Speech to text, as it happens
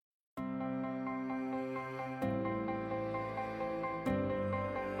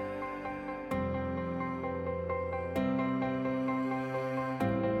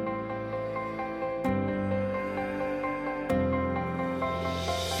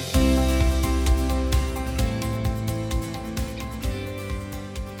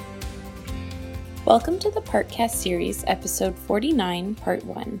Welcome to the Partcast series, episode 49, part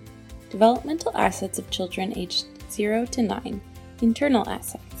 1, Developmental Assets of Children aged 0 to 9, Internal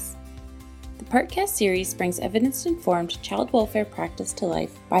Assets. The Partcast series brings evidence-informed child welfare practice to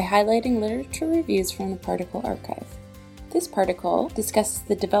life by highlighting literature reviews from the Particle Archive. This particle discusses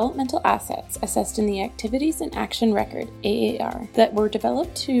the developmental assets assessed in the Activities in Action Record, AAR, that were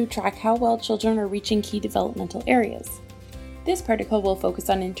developed to track how well children are reaching key developmental areas. This particle will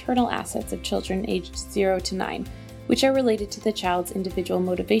focus on internal assets of children aged 0 to 9, which are related to the child's individual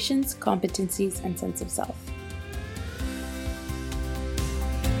motivations, competencies, and sense of self.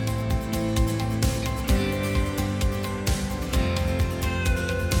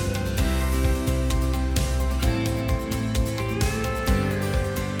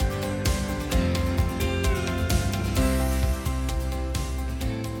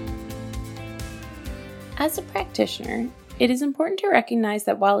 As a practitioner, it is important to recognize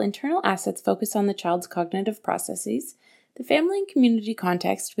that while internal assets focus on the child's cognitive processes, the family and community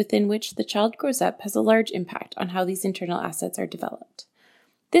context within which the child grows up has a large impact on how these internal assets are developed.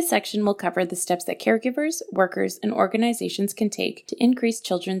 This section will cover the steps that caregivers, workers, and organizations can take to increase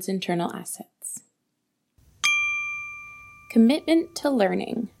children's internal assets. Commitment to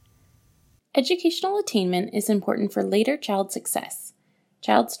learning. Educational attainment is important for later child success.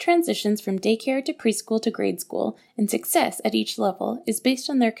 Child's transitions from daycare to preschool to grade school and success at each level is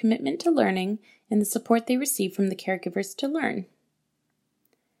based on their commitment to learning and the support they receive from the caregivers to learn.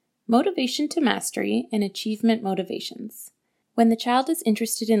 Motivation to mastery and achievement motivations. When the child is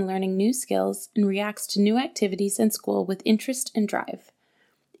interested in learning new skills and reacts to new activities in school with interest and drive.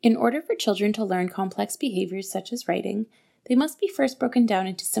 In order for children to learn complex behaviors such as writing, they must be first broken down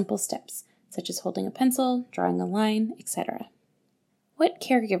into simple steps, such as holding a pencil, drawing a line, etc. What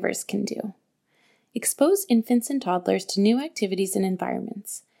caregivers can do. Expose infants and toddlers to new activities and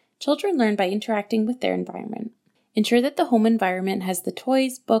environments. Children learn by interacting with their environment. Ensure that the home environment has the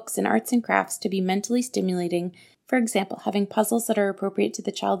toys, books, and arts and crafts to be mentally stimulating, for example, having puzzles that are appropriate to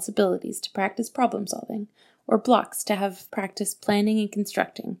the child's abilities to practice problem solving, or blocks to have practice planning and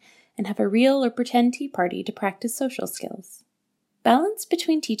constructing, and have a real or pretend tea party to practice social skills. Balance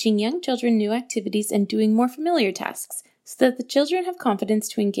between teaching young children new activities and doing more familiar tasks, so that the children have confidence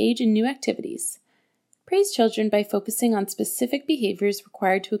to engage in new activities. Praise children by focusing on specific behaviors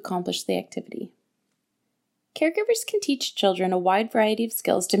required to accomplish the activity. Caregivers can teach children a wide variety of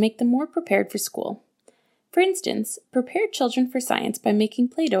skills to make them more prepared for school. For instance, prepare children for science by making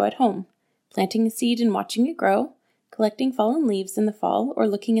Play-Doh at home, planting a seed and watching it grow, collecting fallen leaves in the fall, or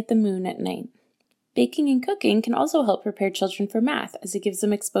looking at the moon at night. Baking and cooking can also help prepare children for math as it gives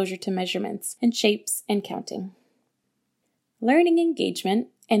them exposure to measurements and shapes and counting. Learning engagement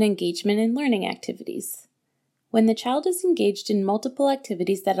and engagement in learning activities. When the child is engaged in multiple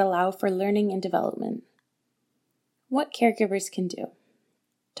activities that allow for learning and development. What caregivers can do.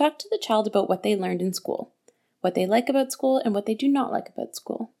 Talk to the child about what they learned in school, what they like about school and what they do not like about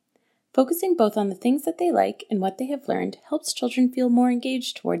school. Focusing both on the things that they like and what they have learned helps children feel more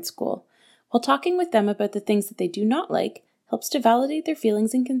engaged towards school, while talking with them about the things that they do not like helps to validate their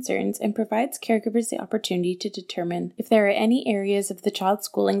feelings and concerns and provides caregivers the opportunity to determine if there are any areas of the child's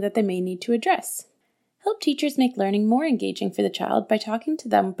schooling that they may need to address. Help teachers make learning more engaging for the child by talking to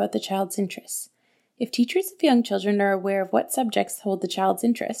them about the child's interests. If teachers of young children are aware of what subjects hold the child's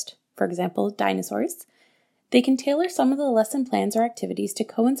interest, for example, dinosaurs, they can tailor some of the lesson plans or activities to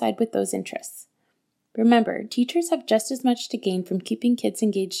coincide with those interests. Remember, teachers have just as much to gain from keeping kids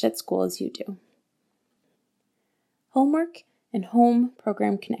engaged at school as you do. Homework and home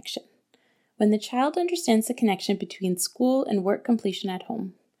program connection. When the child understands the connection between school and work completion at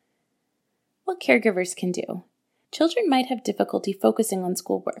home. What caregivers can do. Children might have difficulty focusing on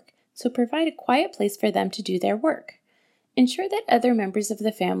schoolwork, so provide a quiet place for them to do their work. Ensure that other members of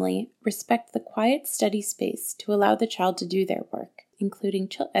the family respect the quiet study space to allow the child to do their work, including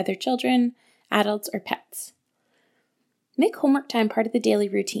other children, adults, or pets. Make homework time part of the daily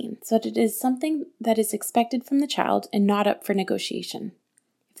routine so that it is something that is expected from the child and not up for negotiation.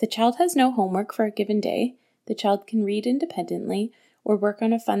 If the child has no homework for a given day, the child can read independently or work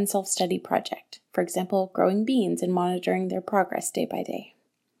on a fun self-study project, for example, growing beans and monitoring their progress day by day.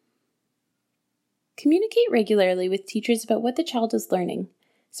 Communicate regularly with teachers about what the child is learning.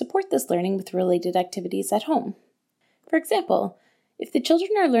 Support this learning with related activities at home. For example, if the children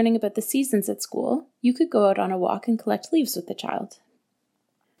are learning about the seasons at school, you could go out on a walk and collect leaves with the child.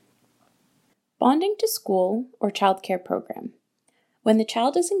 Bonding to school or childcare program. When the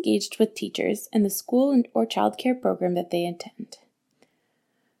child is engaged with teachers and the school or childcare program that they attend.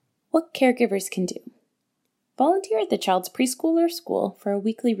 What caregivers can do. Volunteer at the child's preschool or school for a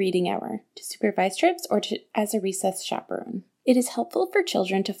weekly reading hour, to supervise trips, or as a recess chaperone. It is helpful for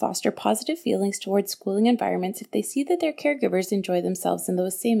children to foster positive feelings towards schooling environments if they see that their caregivers enjoy themselves in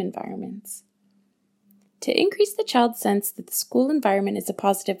those same environments. To increase the child's sense that the school environment is a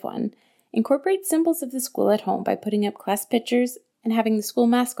positive one, incorporate symbols of the school at home by putting up class pictures and having the school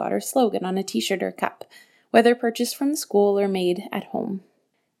mascot or slogan on a t-shirt or cup, whether purchased from the school or made at home.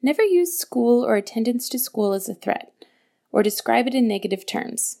 Never use school or attendance to school as a threat, or describe it in negative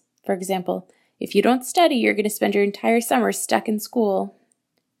terms. For example, if you don't study, you're going to spend your entire summer stuck in school.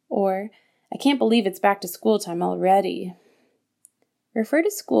 Or, I can't believe it's back to school time already. Refer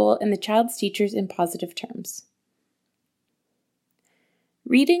to school and the child's teachers in positive terms.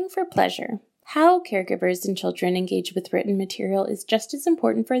 Reading for pleasure. How caregivers and children engage with written material is just as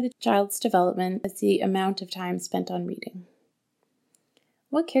important for the child's development as the amount of time spent on reading.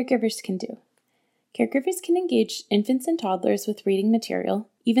 What caregivers can do. Caregivers can engage infants and toddlers with reading material,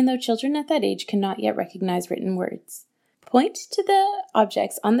 even though children at that age cannot yet recognize written words. Point to the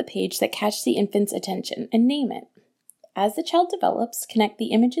objects on the page that catch the infant's attention and name it. As the child develops, connect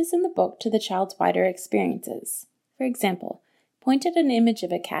the images in the book to the child's wider experiences. For example, point at an image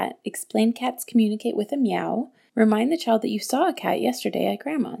of a cat, explain cats communicate with a meow, remind the child that you saw a cat yesterday at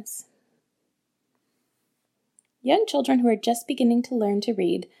Grandma's. Young children who are just beginning to learn to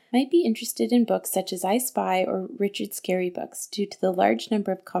read might be interested in books such as I Spy or Richard Scarry books due to the large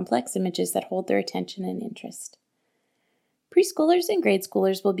number of complex images that hold their attention and interest. Preschoolers and grade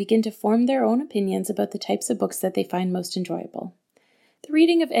schoolers will begin to form their own opinions about the types of books that they find most enjoyable. The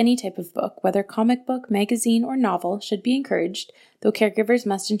reading of any type of book, whether comic book, magazine, or novel, should be encouraged, though caregivers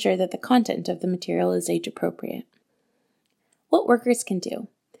must ensure that the content of the material is age appropriate. What workers can do.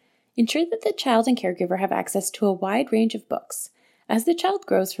 Ensure that the child and caregiver have access to a wide range of books. As the child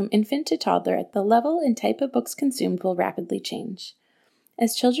grows from infant to toddler, the level and type of books consumed will rapidly change.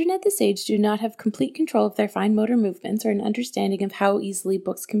 As children at this age do not have complete control of their fine motor movements or an understanding of how easily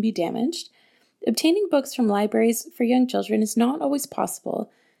books can be damaged, obtaining books from libraries for young children is not always possible,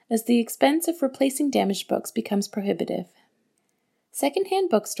 as the expense of replacing damaged books becomes prohibitive. Second-hand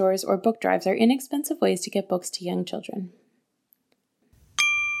bookstores or book drives are inexpensive ways to get books to young children.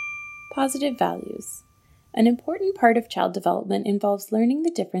 Positive values. An important part of child development involves learning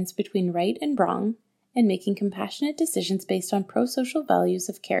the difference between right and wrong and making compassionate decisions based on pro-social values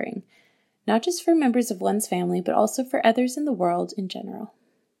of caring, not just for members of one's family, but also for others in the world in general.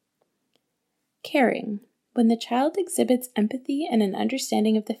 Caring. When the child exhibits empathy and an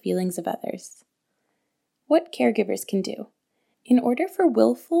understanding of the feelings of others. What caregivers can do. In order for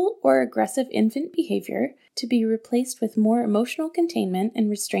willful or aggressive infant behavior to be replaced with more emotional containment and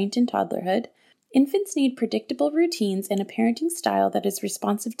restraint in toddlerhood, infants need predictable routines and a parenting style that is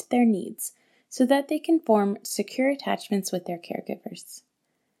responsive to their needs, so that they can form secure attachments with their caregivers.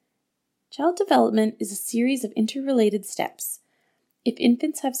 Child development is a series of interrelated steps. If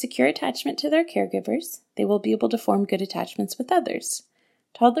infants have secure attachment to their caregivers, they will be able to form good attachments with others.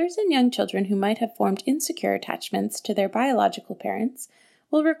 Toddlers and young children who might have formed insecure attachments to their biological parents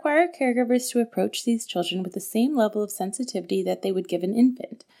will require caregivers to approach these children with the same level of sensitivity that they would give an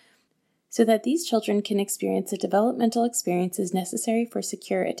infant, so that these children can experience the developmental experiences necessary for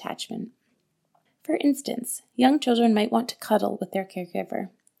secure attachment. For instance, young children might want to cuddle with their caregiver.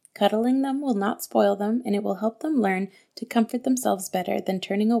 Cuddling them will not spoil them, and it will help them learn to comfort themselves better than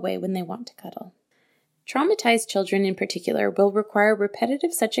turning away when they want to cuddle. Traumatized children in particular will require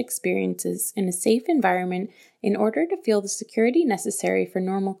repetitive such experiences in a safe environment in order to feel the security necessary for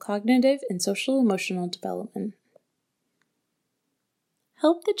normal cognitive and social-emotional development.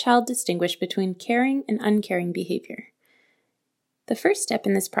 Help the child distinguish between caring and uncaring behavior. The first step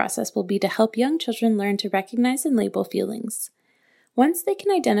in this process will be to help young children learn to recognize and label feelings. Once they can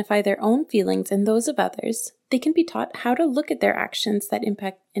identify their own feelings and those of others, they can be taught how to look at their actions that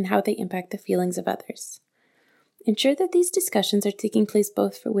impact and how they impact the feelings of others. Ensure that these discussions are taking place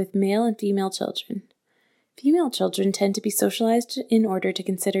both with male and female children. Female children tend to be socialized in order to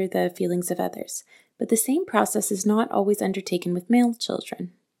consider the feelings of others, but the same process is not always undertaken with male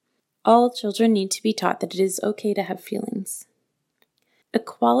children. All children need to be taught that it is okay to have feelings.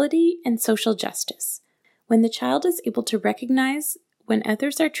 Equality and social justice. When the child is able to recognize when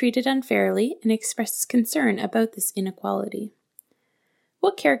others are treated unfairly and expresses concern about this inequality.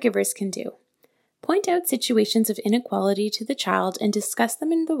 What caregivers can do. Point out situations of inequality to the child and discuss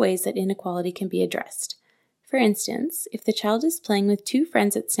them in the ways that inequality can be addressed. For instance, if the child is playing with two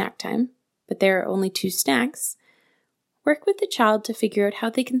friends at snack time, but there are only 2 snacks, work with the child to figure out how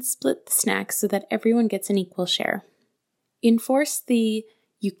they can split the snacks so that everyone gets an equal share. Enforce the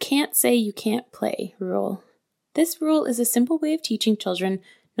 "you can't say you can't play" rule. This rule is a simple way of teaching children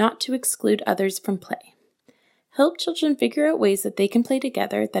not to exclude others from play. Help children figure out ways that they can play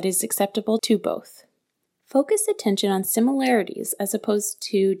together that is acceptable to both. Focus attention on similarities as opposed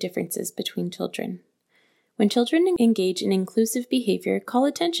to differences between children. When children engage in inclusive behavior, call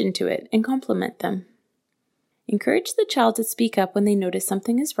attention to it and compliment them. Encourage the child to speak up when they notice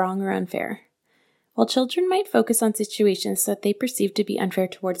something is wrong or unfair. While children might focus on situations that they perceive to be unfair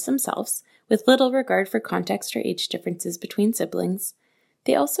towards themselves, with little regard for context or age differences between siblings,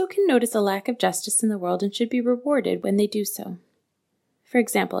 they also can notice a lack of justice in the world and should be rewarded when they do so. For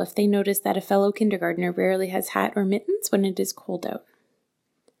example, if they notice that a fellow kindergartner rarely has hat or mittens when it is cold out.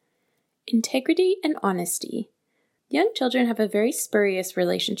 Integrity and honesty. Young children have a very spurious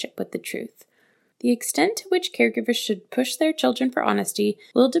relationship with the truth. The extent to which caregivers should push their children for honesty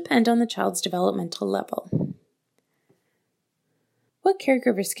will depend on the child's developmental level. What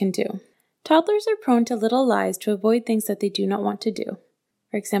caregivers can do. Toddlers are prone to little lies to avoid things that they do not want to do.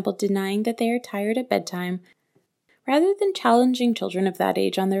 For example, denying that they are tired at bedtime. Rather than challenging children of that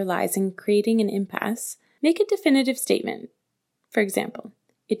age on their lies and creating an impasse, make a definitive statement. For example,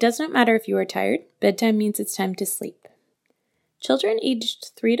 it does not matter if you are tired, bedtime means it's time to sleep. Children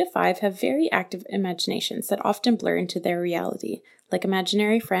aged 3 to 5 have very active imaginations that often blur into their reality, like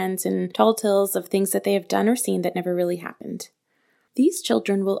imaginary friends and tall tales of things that they have done or seen that never really happened. These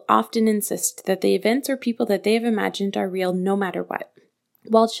children will often insist that the events or people that they have imagined are real no matter what.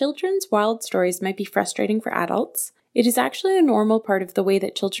 While children's wild stories might be frustrating for adults, it is actually a normal part of the way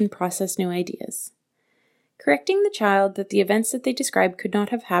that children process new ideas. Correcting the child that the events that they describe could not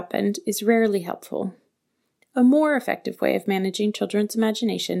have happened is rarely helpful. A more effective way of managing children's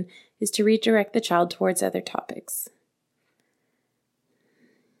imagination is to redirect the child towards other topics.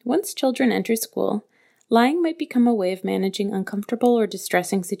 Once children enter school, lying might become a way of managing uncomfortable or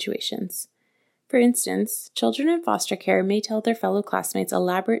distressing situations. For instance, children in foster care may tell their fellow classmates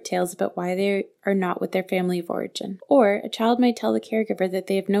elaborate tales about why they are not with their family of origin. Or a child might tell the caregiver that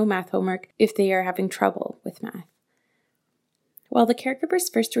they have no math homework if they are having trouble with math. While the caregiver's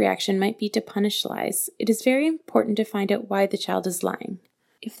first reaction might be to punish lies, it is very important to find out why the child is lying.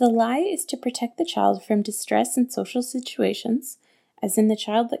 If the lie is to protect the child from distress in social situations, as in the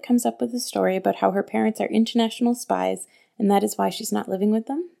child that comes up with a story about how her parents are international spies and that is why she's not living with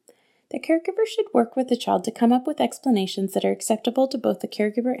them, the caregiver should work with the child to come up with explanations that are acceptable to both the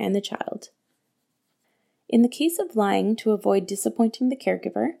caregiver and the child. In the case of lying to avoid disappointing the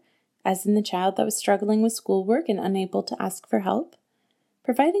caregiver, as in the child that was struggling with schoolwork and unable to ask for help,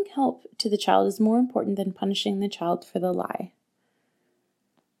 providing help to the child is more important than punishing the child for the lie.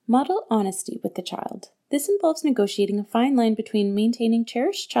 Model honesty with the child. This involves negotiating a fine line between maintaining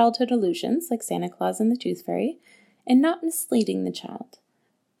cherished childhood illusions, like Santa Claus and the Tooth Fairy, and not misleading the child.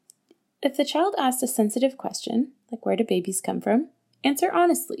 If the child asks a sensitive question, like where do babies come from, answer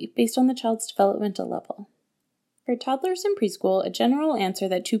honestly based on the child's developmental level. For toddlers in preschool, a general answer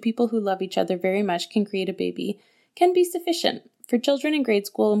that two people who love each other very much can create a baby can be sufficient. For children in grade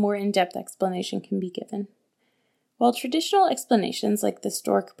school, a more in-depth explanation can be given. While traditional explanations like the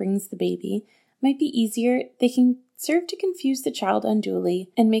stork brings the baby might be easier, they can serve to confuse the child unduly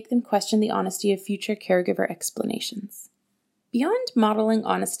and make them question the honesty of future caregiver explanations. Beyond modeling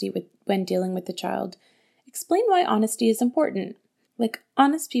honesty when dealing with the child, explain why honesty is important, like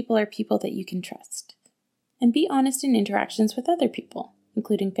honest people are people that you can trust. And be honest in interactions with other people,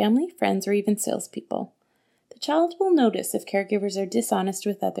 including family, friends, or even salespeople. The child will notice if caregivers are dishonest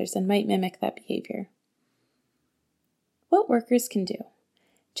with others and might mimic that behavior. What workers can do.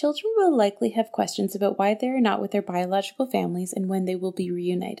 Children will likely have questions about why they are not with their biological families and when they will be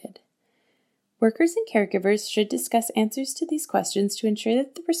reunited. Workers and caregivers should discuss answers to these questions to ensure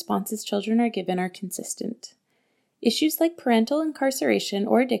that the responses children are given are consistent. Issues like parental incarceration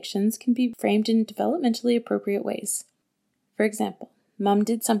or addictions can be framed in developmentally appropriate ways. For example, Mom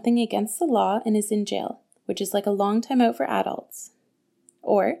did something against the law and is in jail, which is like a long time out for adults.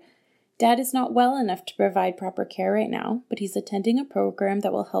 Or, Dad is not well enough to provide proper care right now, but he's attending a program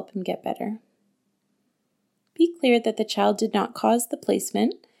that will help him get better. Be clear that the child did not cause the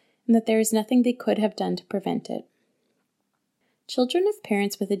placement and that there is nothing they could have done to prevent it. Children of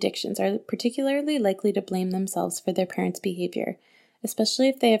parents with addictions are particularly likely to blame themselves for their parents' behavior, especially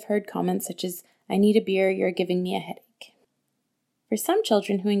if they have heard comments such as, "I need a beer, you're giving me a headache." For some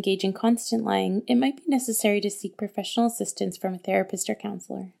children who engage in constant lying, it might be necessary to seek professional assistance from a therapist or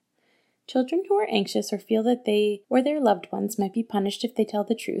counselor. Children who are anxious or feel that they or their loved ones might be punished if they tell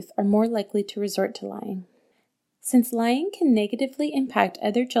the truth are more likely to resort to lying. Since lying can negatively impact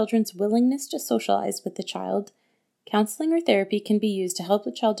other children's willingness to socialize with the child, Counseling or therapy can be used to help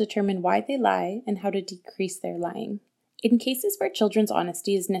the child determine why they lie and how to decrease their lying. In cases where children's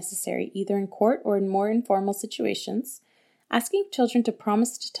honesty is necessary, either in court or in more informal situations, asking children to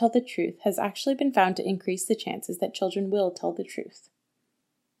promise to tell the truth has actually been found to increase the chances that children will tell the truth.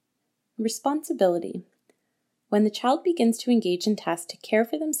 Responsibility. When the child begins to engage in tasks to care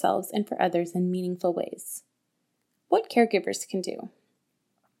for themselves and for others in meaningful ways. What caregivers can do.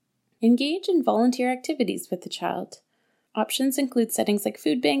 Engage in volunteer activities with the child. Options include settings like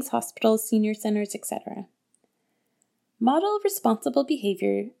food banks, hospitals, senior centers, etc. Model responsible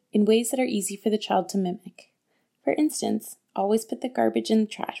behavior in ways that are easy for the child to mimic. For instance, always put the garbage in the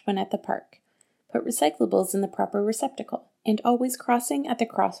trash when at the park, put recyclables in the proper receptacle, and always crossing at the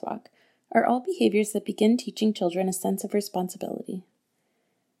crosswalk are all behaviors that begin teaching children a sense of responsibility.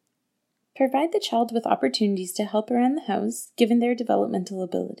 Provide the child with opportunities to help around the house, given their developmental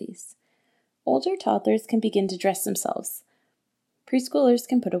abilities. Older toddlers can begin to dress themselves. Preschoolers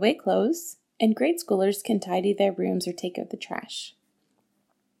can put away clothes, and grade schoolers can tidy their rooms or take out the trash.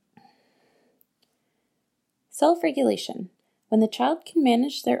 Self-regulation. When the child can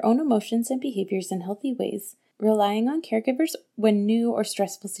manage their own emotions and behaviors in healthy ways, relying on caregivers when new or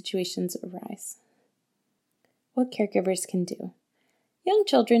stressful situations arise. What caregivers can do. Young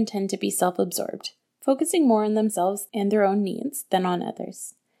children tend to be self-absorbed, focusing more on themselves and their own needs than on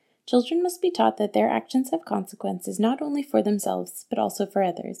others. Children must be taught that their actions have consequences not only for themselves, but also for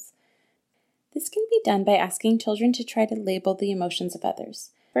others. This can be done by asking children to try to label the emotions of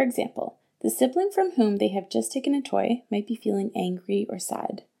others. For example, the sibling from whom they have just taken a toy might be feeling angry or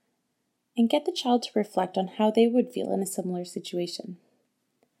sad, and get the child to reflect on how they would feel in a similar situation.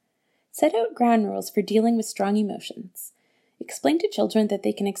 Set out ground rules for dealing with strong emotions. Explain to children that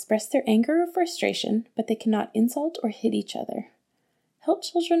they can express their anger or frustration, but they cannot insult or hit each other. Help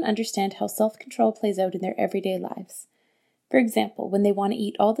children understand how self-control plays out in their everyday lives. For example, when they want to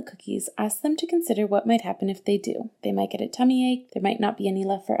eat all the cookies, ask them to consider what might happen if they do. They might get a tummy ache, there might not be any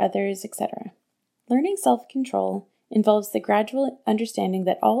left for others, etc. Learning self-control involves the gradual understanding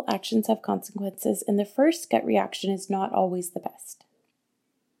that all actions have consequences and the first gut reaction is not always the best.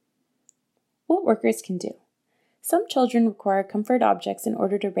 What workers can do. Some children require comfort objects in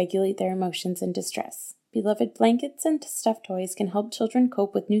order to regulate their emotions and distress. Beloved blankets and stuffed toys can help children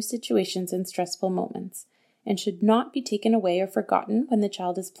cope with new situations and stressful moments, and should not be taken away or forgotten when the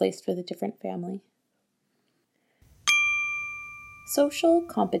child is placed with a different family. Social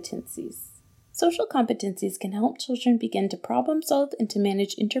competencies. Social competencies can help children begin to problem solve and to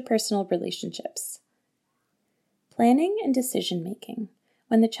manage interpersonal relationships. Planning and decision making.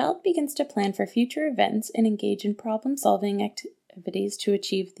 When the child begins to plan for future events and engage in problem-solving activities to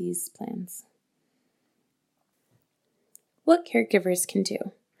achieve these plans. What caregivers can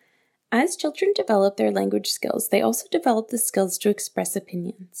do. As children develop their language skills, they also develop the skills to express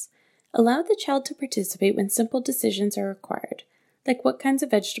opinions. Allow the child to participate when simple decisions are required, like what kinds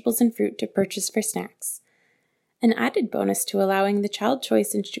of vegetables and fruit to purchase for snacks. An added bonus to allowing the child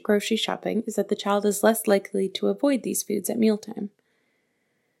choice in grocery shopping is that the child is less likely to avoid these foods at mealtime.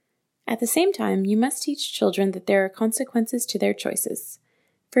 At the same time, you must teach children that there are consequences to their choices.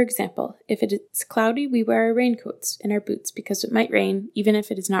 For example, if it is cloudy, we wear our raincoats and our boots because it might rain, even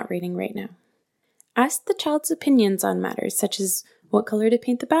if it is not raining right now. Ask the child's opinions on matters such as what color to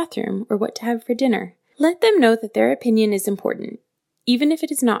paint the bathroom or what to have for dinner. Let them know that their opinion is important. Even if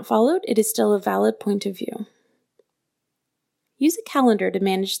it is not followed, it is still a valid point of view. Use a calendar to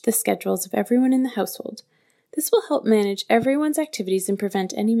manage the schedules of everyone in the household. This will help manage everyone's activities and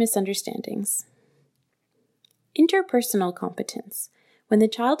prevent any misunderstandings. Interpersonal competence. When the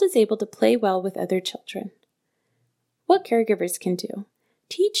child is able to play well with other children. What caregivers can do.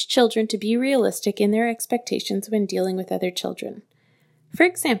 Teach children to be realistic in their expectations when dealing with other children. For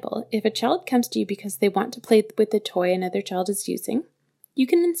example, if a child comes to you because they want to play with the toy another child is using, you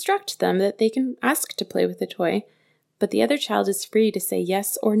can instruct them that they can ask to play with the toy, but the other child is free to say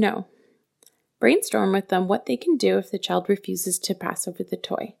yes or no. Brainstorm with them what they can do if the child refuses to pass over the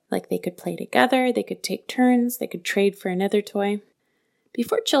toy. Like they could play together, they could take turns, they could trade for another toy.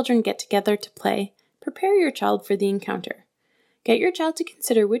 Before children get together to play, prepare your child for the encounter. Get your child to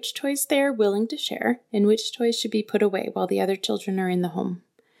consider which toys they are willing to share and which toys should be put away while the other children are in the home.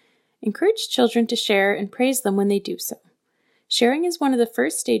 Encourage children to share and praise them when they do so. Sharing is one of the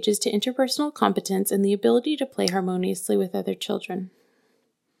first stages to interpersonal competence and the ability to play harmoniously with other children.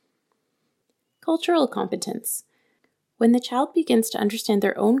 Cultural competence. When the child begins to understand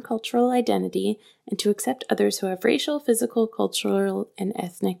their own cultural identity and to accept others who have racial, physical, cultural, and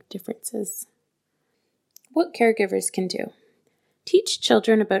ethnic differences. What caregivers can do. Teach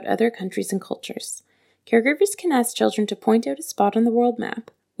children about other countries and cultures. Caregivers can ask children to point out a spot on the world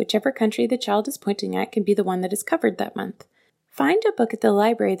map. Whichever country the child is pointing at can be the one that is covered that month. Find a book at the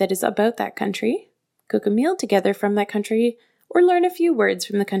library that is about that country, cook a meal together from that country, or learn a few words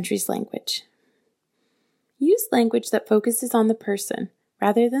from the country's language. Use language that focuses on the person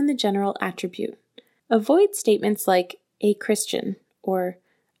rather than the general attribute. Avoid statements like a Christian or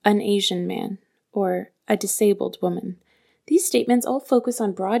an Asian man or a disabled woman. These statements all focus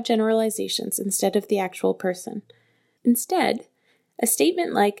on broad generalizations instead of the actual person. Instead, a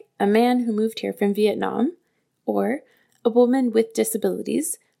statement like a man who moved here from Vietnam or a woman with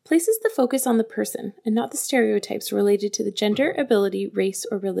disabilities places the focus on the person and not the stereotypes related to the gender, ability, race,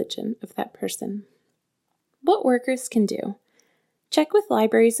 or religion of that person. What workers can do. Check with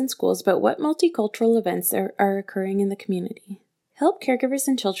libraries and schools about what multicultural events are occurring in the community. Help caregivers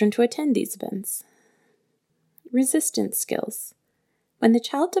and children to attend these events. Resistance skills. When the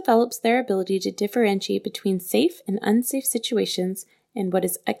child develops their ability to differentiate between safe and unsafe situations and what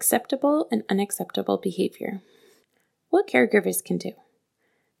is acceptable and unacceptable behavior. What caregivers can do.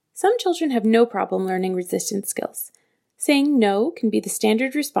 Some children have no problem learning resistance skills. Saying no can be the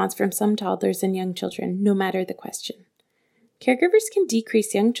standard response from some toddlers and young children, no matter the question. Caregivers can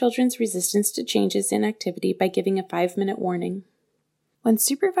decrease young children's resistance to changes in activity by giving a 5-minute warning. When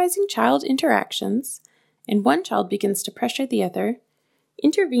supervising child interactions, and one child begins to pressure the other,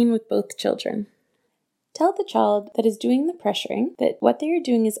 intervene with both children. Tell the child that is doing the pressuring that what they are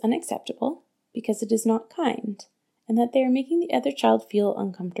doing is unacceptable because it is not kind, and that they are making the other child feel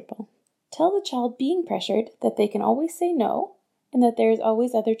uncomfortable. Tell the child being pressured that they can always say no, and that there is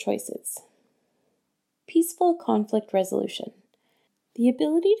always other choices. Peaceful conflict resolution. The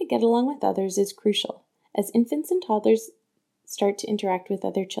ability to get along with others is crucial, as infants and toddlers start to interact with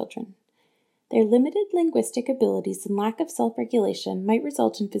other children. Their limited linguistic abilities and lack of self-regulation might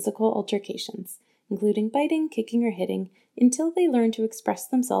result in physical altercations, including biting, kicking, or hitting, until they learn to express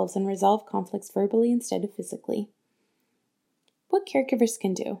themselves and resolve conflicts verbally instead of physically. What caregivers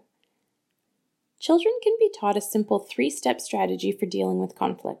can do. Children can be taught a simple 3-step strategy for dealing with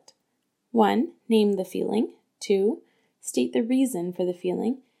conflict. 1. Name the feeling. 2. State the reason for the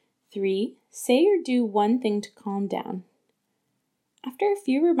feeling. 3. Say or do one thing to calm down. After a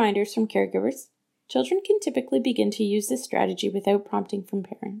few reminders from caregivers, children can typically begin to use this strategy without prompting from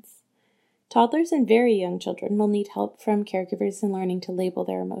parents. Toddlers and very young children will need help from caregivers in learning to label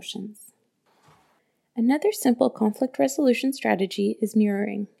their emotions. Another simple conflict resolution strategy is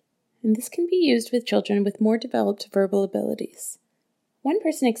mirroring, and this can be used with children with more developed verbal abilities. One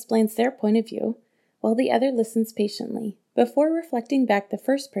person explains their point of view, while the other listens patiently, before reflecting back the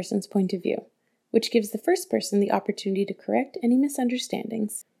first person's point of view, which gives the first person the opportunity to correct any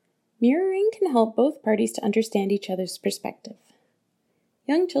misunderstandings. Mirroring can help both parties to understand each other's perspective.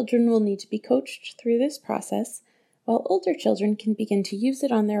 Young children will need to be coached through this process, while older children can begin to use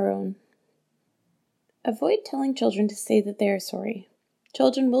it on their own. Avoid telling children to say that they are sorry.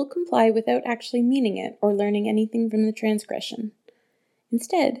 Children will comply without actually meaning it or learning anything from the transgression.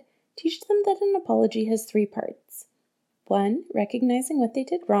 Instead, teach them that an apology has 3 parts. 1. Recognizing what they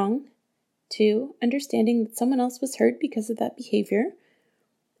did wrong. 2. Understanding that someone else was hurt because of that behavior.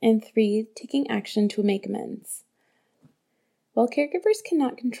 And 3. Taking action to make amends. While caregivers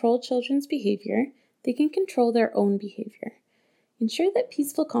cannot control children's behavior, they can control their own behavior. Ensure that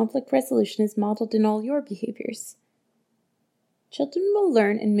peaceful conflict resolution is modeled in all your behaviors. Children will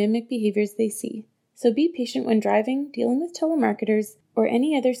learn and mimic behaviors they see, so be patient when driving, dealing with telemarketers, or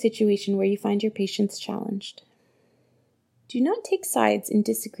any other situation where you find your patience challenged. Do not take sides in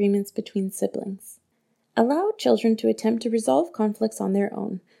disagreements between siblings. Allow children to attempt to resolve conflicts on their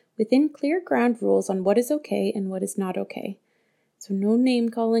own, within clear ground rules on what is okay and what is not okay. So no name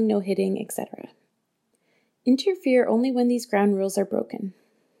calling, no hitting, etc. Interfere only when these ground rules are broken.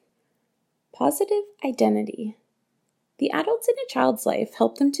 Positive identity. The adults in a child's life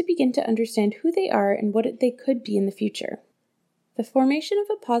help them to begin to understand who they are and what they could be in the future. The formation of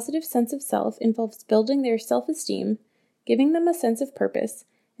a positive sense of self involves building their self-esteem, giving them a sense of purpose,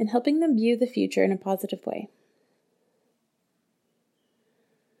 and helping them view the future in a positive way.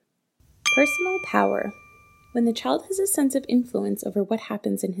 Personal power. When the child has a sense of influence over what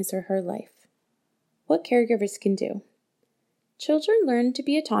happens in his or her life. What caregivers can do. Children learn to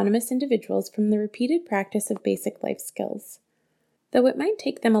be autonomous individuals from the repeated practice of basic life skills. Though it might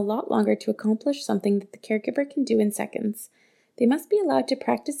take them a lot longer to accomplish something that the caregiver can do in seconds, they must be allowed to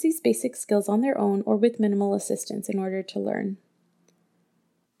practice these basic skills on their own or with minimal assistance in order to learn.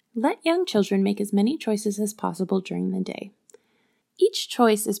 Let young children make as many choices as possible during the day. Each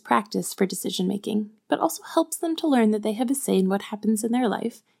choice is practice for decision-making, but also helps them to learn that they have a say in what happens in their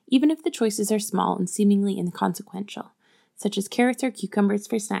life, even if the choices are small and seemingly inconsequential, such as carrots or cucumbers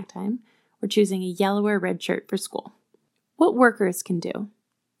for snack time, or choosing a yellow or red shirt for school. What workers can do.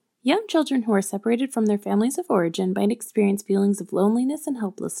 Young children who are separated from their families of origin might experience feelings of loneliness and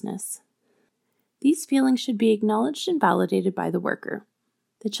helplessness. These feelings should be acknowledged and validated by the worker.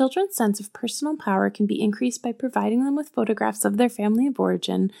 The children's sense of personal power can be increased by providing them with photographs of their family of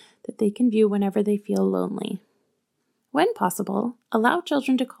origin that they can view whenever they feel lonely. When possible, allow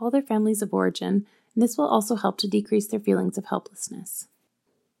children to call their families of origin, and this will also help to decrease their feelings of helplessness.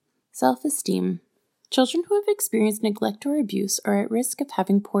 Self-esteem. Children who have experienced neglect or abuse are at risk of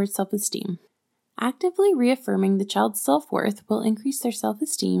having poor self-esteem. Actively reaffirming the child's self-worth will increase their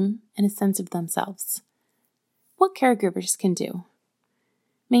self-esteem and a sense of themselves. What caregivers can do.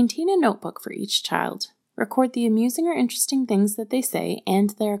 Maintain a notebook for each child. Record the amusing or interesting things that they say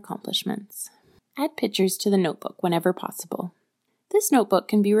and their accomplishments. Add pictures to the notebook whenever possible. This notebook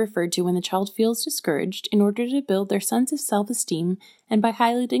can be referred to when the child feels discouraged in order to build their sense of self-esteem and by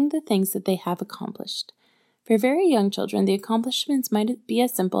highlighting the things that they have accomplished. For very young children, the accomplishments might be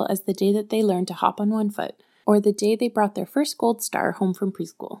as simple as the day that they learned to hop on one foot, or the day they brought their first gold star home from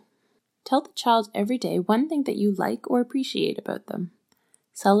preschool. Tell the child every day one thing that you like or appreciate about them.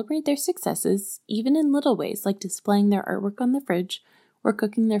 Celebrate their successes, even in little ways like displaying their artwork on the fridge or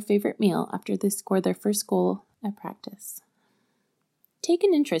cooking their favorite meal after they score their first goal at practice. Take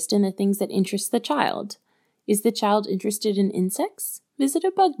an interest in the things that interest the child. Is the child interested in insects? Visit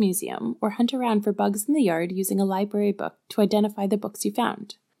a bug museum or hunt around for bugs in the yard using a library book to identify the books you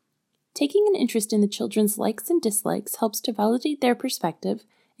found. Taking an interest in the children's likes and dislikes helps to validate their perspective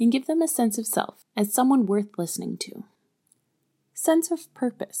and give them a sense of self as someone worth listening to. Sense of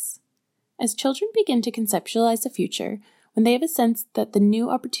purpose. As children begin to conceptualize the future, when they have a sense that the new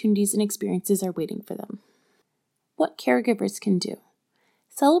opportunities and experiences are waiting for them. What caregivers can do.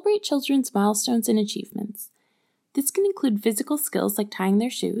 Celebrate children's milestones and achievements. This can include physical skills like tying their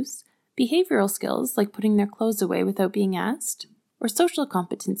shoes, behavioral skills like putting their clothes away without being asked, or social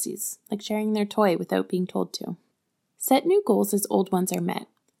competencies like sharing their toy without being told to. Set new goals as old ones are met.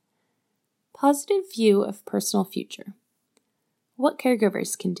 Positive view of personal future. What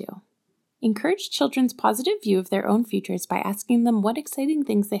caregivers can do. Encourage children's positive view of their own futures by asking them what exciting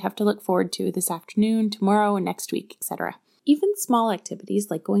things they have to look forward to this afternoon, tomorrow, and next week, etc. Even small activities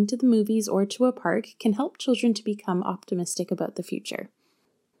like going to the movies or to a park can help children to become optimistic about the future.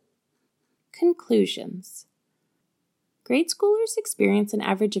 Conclusions. Grade schoolers experience an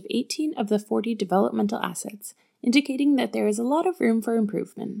average of 18 of the 40 developmental assets, indicating that there is a lot of room for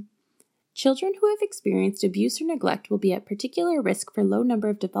improvement. Children who have experienced abuse or neglect will be at particular risk for low number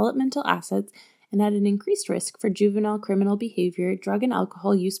of developmental assets and at an increased risk for juvenile criminal behavior, drug and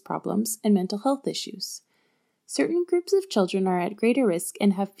alcohol use problems, and mental health issues. Certain groups of children are at greater risk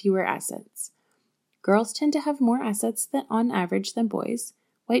and have fewer assets. Girls tend to have more assets on average than boys,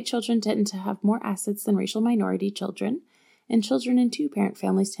 white children tend to have more assets than racial minority children, and children in two-parent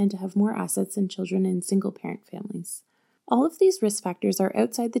families tend to have more assets than children in single-parent families. All of these risk factors are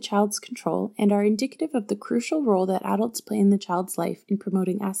outside the child's control and are indicative of the crucial role that adults play in the child's life in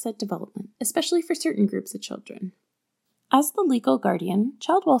promoting asset development, especially for certain groups of children. As the legal guardian,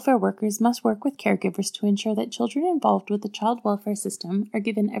 child welfare workers must work with caregivers to ensure that children involved with the child welfare system are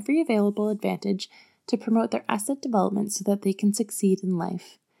given every available advantage to promote their asset development so that they can succeed in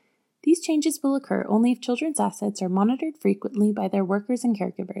life. These changes will occur only if children's assets are monitored frequently by their workers and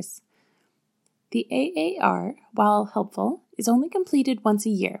caregivers. The AAR, while helpful, is only completed once a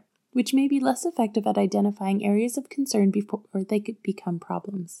year, which may be less effective at identifying areas of concern before they could become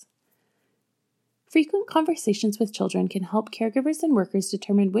problems. Frequent conversations with children can help caregivers and workers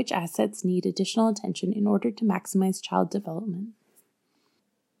determine which assets need additional attention in order to maximize child development.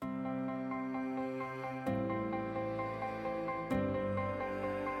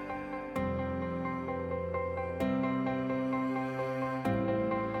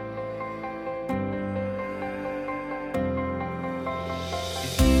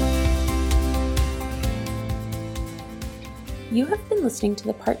 You have been listening to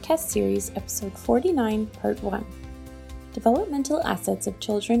the Partcast series, episode 49, part 1. Developmental assets of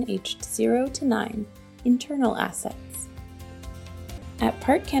children aged 0 to 9, internal assets. At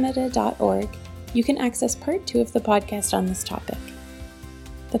partcanada.org, you can access part 2 of the podcast on this topic.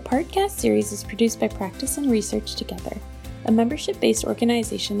 The Partcast series is produced by Practice and Research Together, a membership-based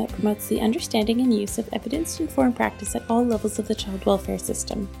organization that promotes the understanding and use of evidence-informed practice at all levels of the child welfare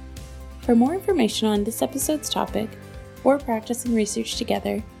system. For more information on this episode's topic, or Practice and Research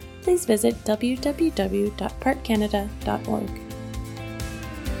Together, please visit www.partcanada.org.